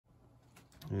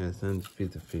Yeah, it's time to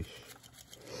feed the fish.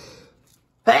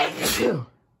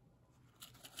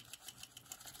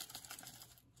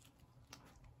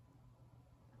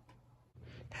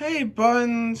 Hey,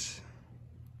 Buns!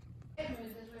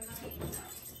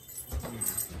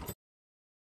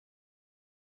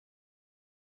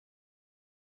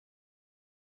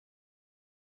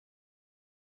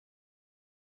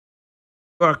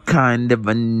 You're kind of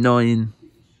annoying.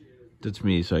 That's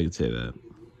me, so I can say that.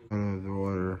 The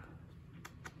water.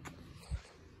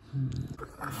 I'm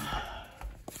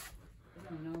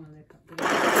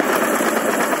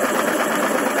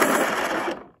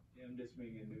just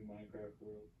making a new Minecraft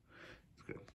world. It's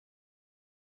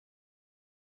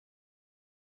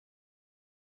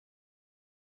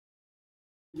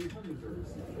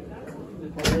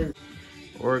good.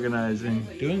 Organizing.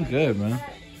 Doing good, man.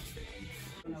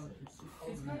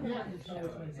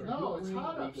 No, it's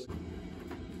hot.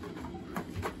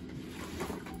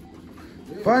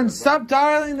 Bun, stop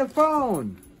dialing the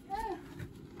phone.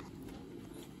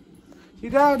 You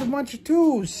dialed a bunch of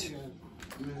twos.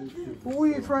 Who are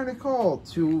you trying to call?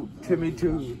 Timmy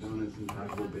Two.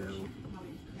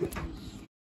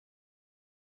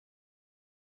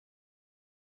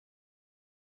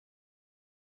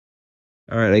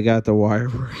 All right, I got the wire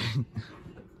working.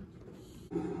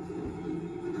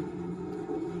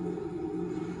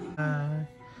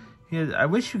 Yeah, I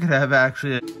wish you could have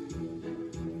actually.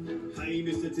 Hey,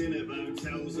 Mr. Dinnerbone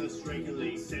tells us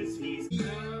regularly, says he's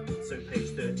so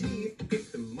page 13,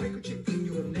 if the microchip in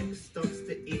your neck starts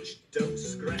to itch, don't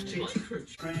scratch it.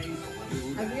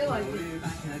 I realize it's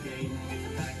back again.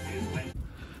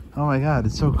 Oh my God,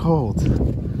 it's so cold.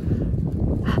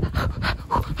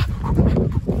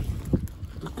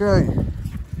 Okay.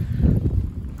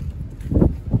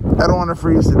 I don't want to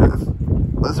freeze to death.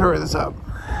 Let's hurry this up.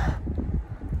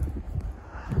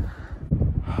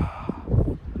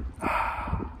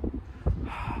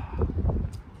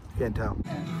 Can't tell. That's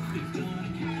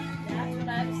what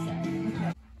I was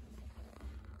saying.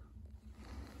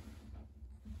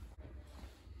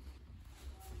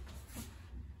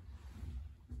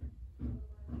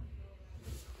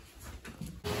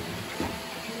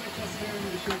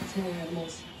 Small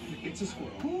animals. It's a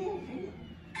squirrel.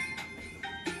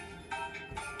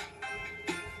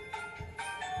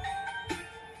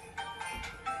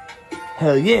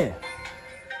 Hell yeah.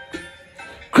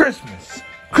 Christmas.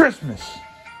 Christmas.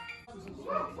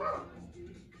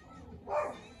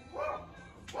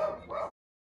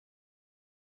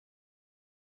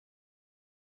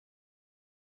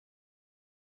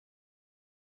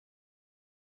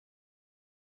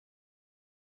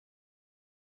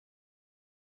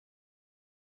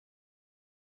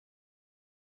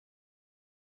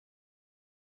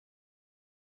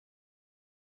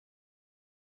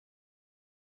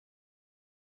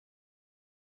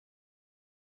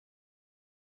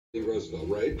 Roosevelt,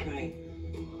 right? Right.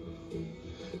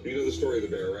 You know the story of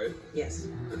the bear, right? Yes.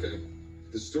 Okay.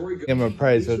 The story Give him a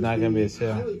price, so it's not going to be a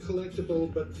sale. Highly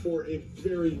collectible, but for a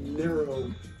very narrow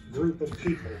group of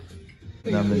people.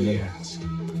 That'd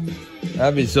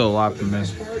be still a lot for me.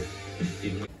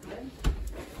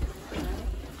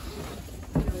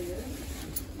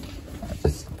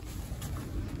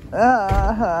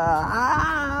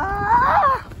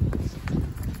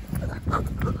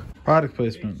 Product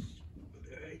placement.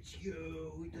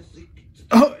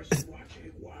 Oh.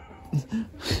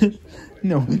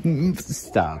 No,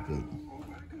 stop it.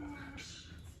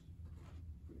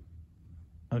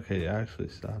 Okay, actually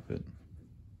stop it.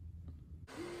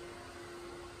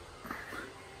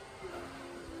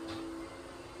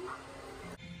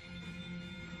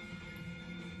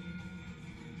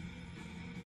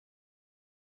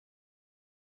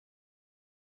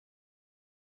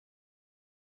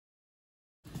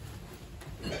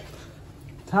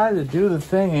 Time to do the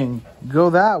thing and go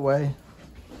that way.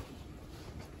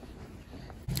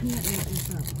 Move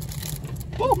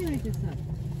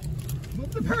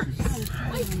the purse.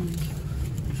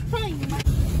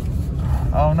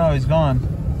 Oh no, he's gone.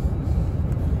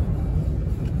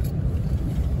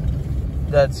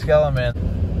 That skeleton.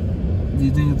 Do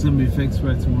you think it's gonna be fixed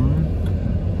by tomorrow?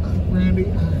 Randy, I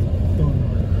don't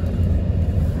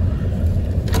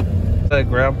know. Did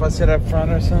Grandpa sit up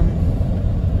front or something?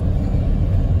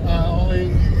 Only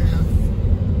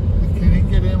can he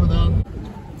get in without?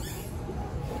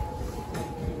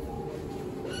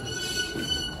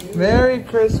 Merry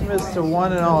Christmas to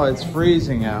one and all. It's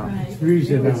freezing out.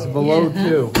 Freezing It's below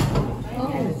 2.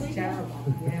 Oh, it's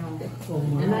terrible.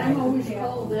 Yeah. And I'm always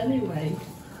cold anyway.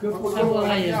 How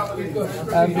are you?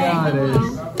 Happy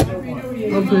holidays.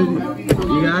 Okay.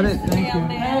 You got it? Thank you.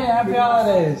 Hey, happy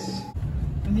holidays.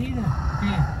 Anita,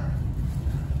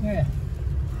 here.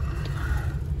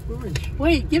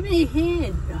 Wait, give me a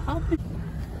hand. Help me.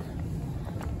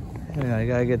 Yeah, I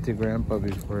gotta get to Grandpa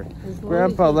before.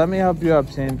 Grandpa, let me help you up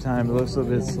same time. It looks a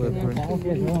bit slippery.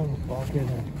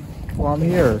 Well, I'm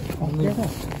here.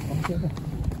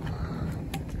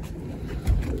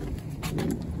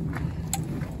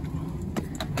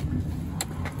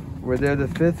 We're there, the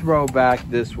 5th row back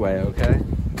this way, okay?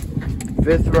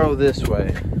 5th row this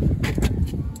way.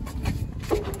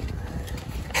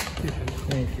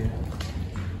 Thank you.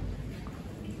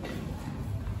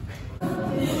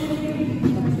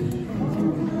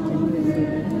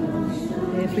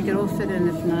 If we could all fit in,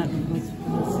 if not, let's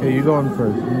Here, you go in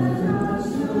first.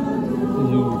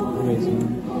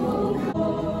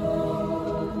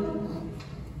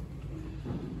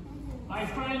 My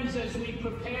friends, as we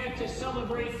prepare to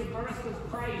celebrate the birth of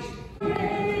Christ,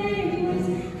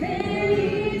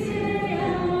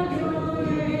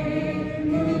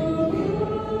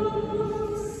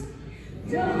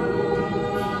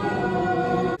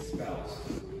 spouse.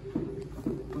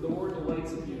 For the Lord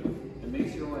delights in you and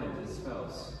makes your land his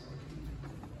spouse.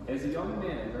 As a young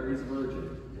man marries a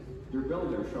virgin, your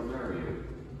builder shall marry you.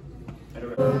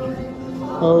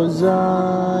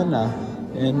 Hosanna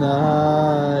in the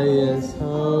highest,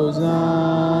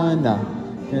 Hosanna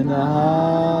in the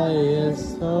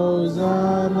highest,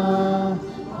 Hosanna,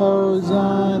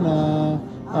 Hosanna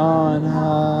on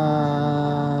high.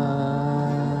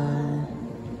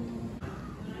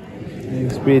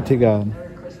 Thanks be to God.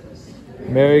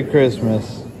 Merry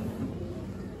Christmas.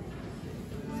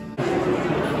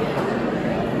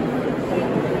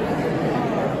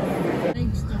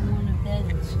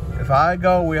 If I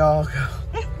go, we all go.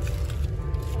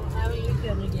 How are you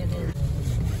gonna get in?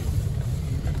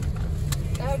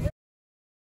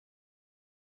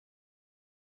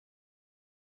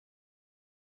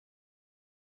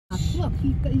 Look,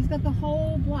 he's got the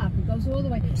whole block. It goes all the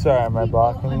way. Sorry, am I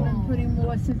blocking you? I'm putting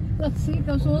more. Look, see, it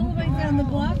goes all the way down the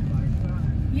block.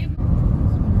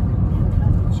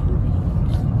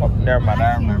 Oh, never mind,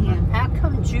 I remember. How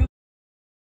come Jude?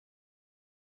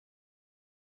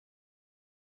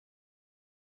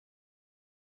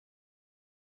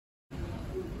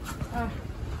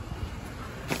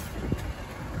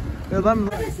 Here, let me...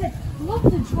 Look, the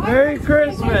driver. Merry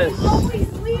Christmas. Always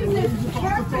leaves it.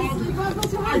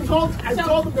 I told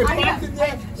him they parked in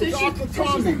there. So she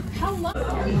said, how long?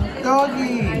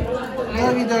 Doggy.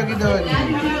 Doggy, doggy, doggy.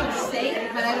 New York State,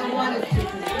 but I don't want it to.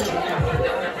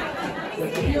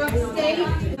 New York State.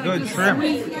 Good trim.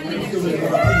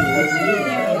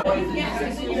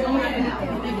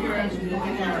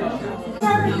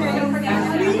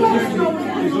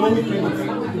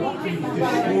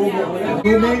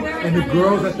 And the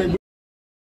girls that they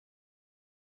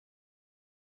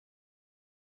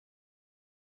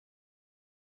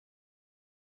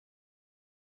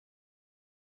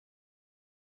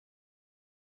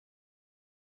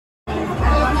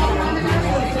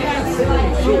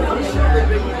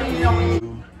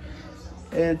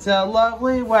It's a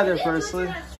lovely weather,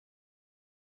 firstly.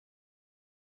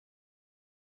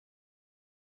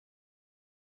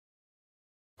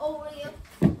 Oh,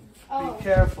 Be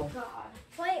careful. God.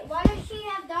 Wait, why does she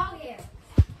have dog hair?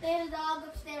 They have a dog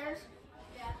upstairs.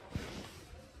 Yeah.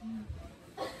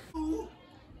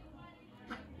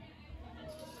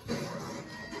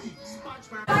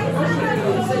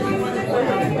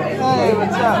 Hey,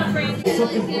 what's up?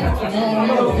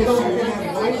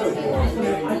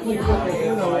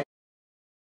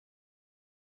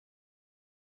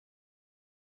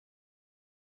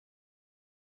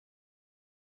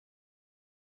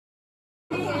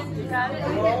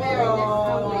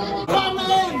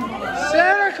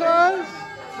 Santa Claus!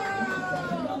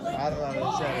 I don't know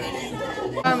what Santa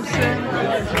Claus. I'm Santa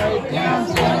Claus right down,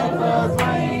 Santa Claus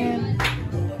lane.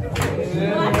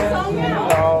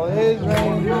 All his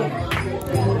reindeer.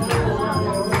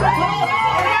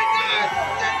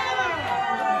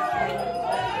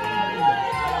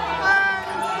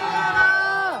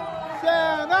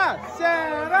 Santa!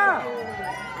 Santa!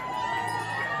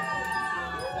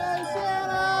 Hey,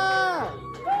 Santa!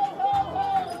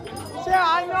 Santa,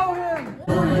 I know him!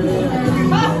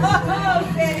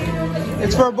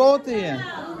 It's for both of you.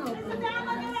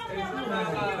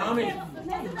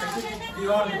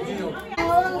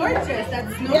 Gorgeous.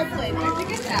 That's snowflake. Where'd you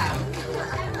get that?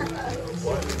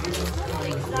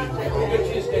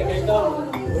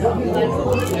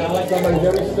 somebody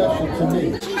very special to me.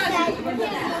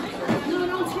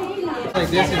 Like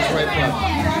this is swipe up.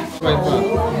 Swipe up.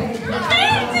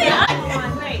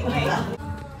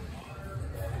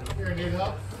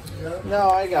 No,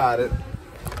 I got it.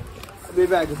 I'll be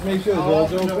back. Just make sure the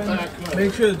door's open.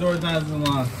 Make sure the door's not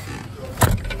unlocked.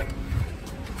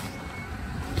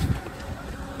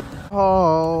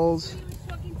 Halls.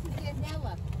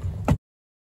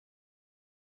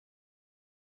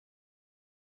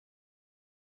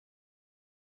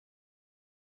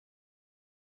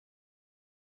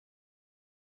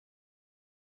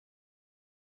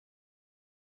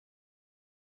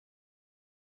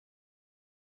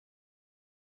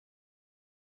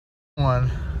 One.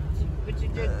 But you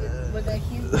did, was that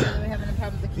Hugh having a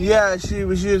problem with the key? Yeah, she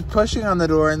was pushing on the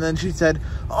door, and then she said,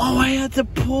 "Oh, I had to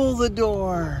pull the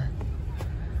door."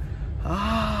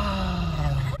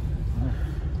 Ah.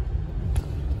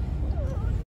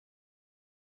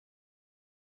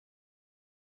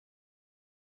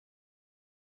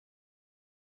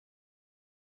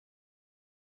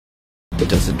 It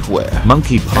doesn't wear.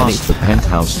 Monkey passed the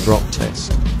penthouse drop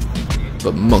test.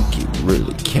 But Monkey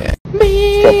really can't. Drop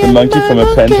the monkey from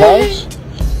a penthouse?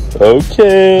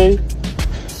 Okay.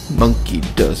 Monkey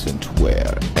doesn't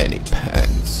wear any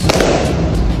pants.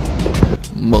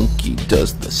 Monkey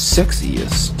does the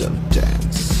sexiest of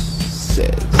dance.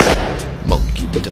 Says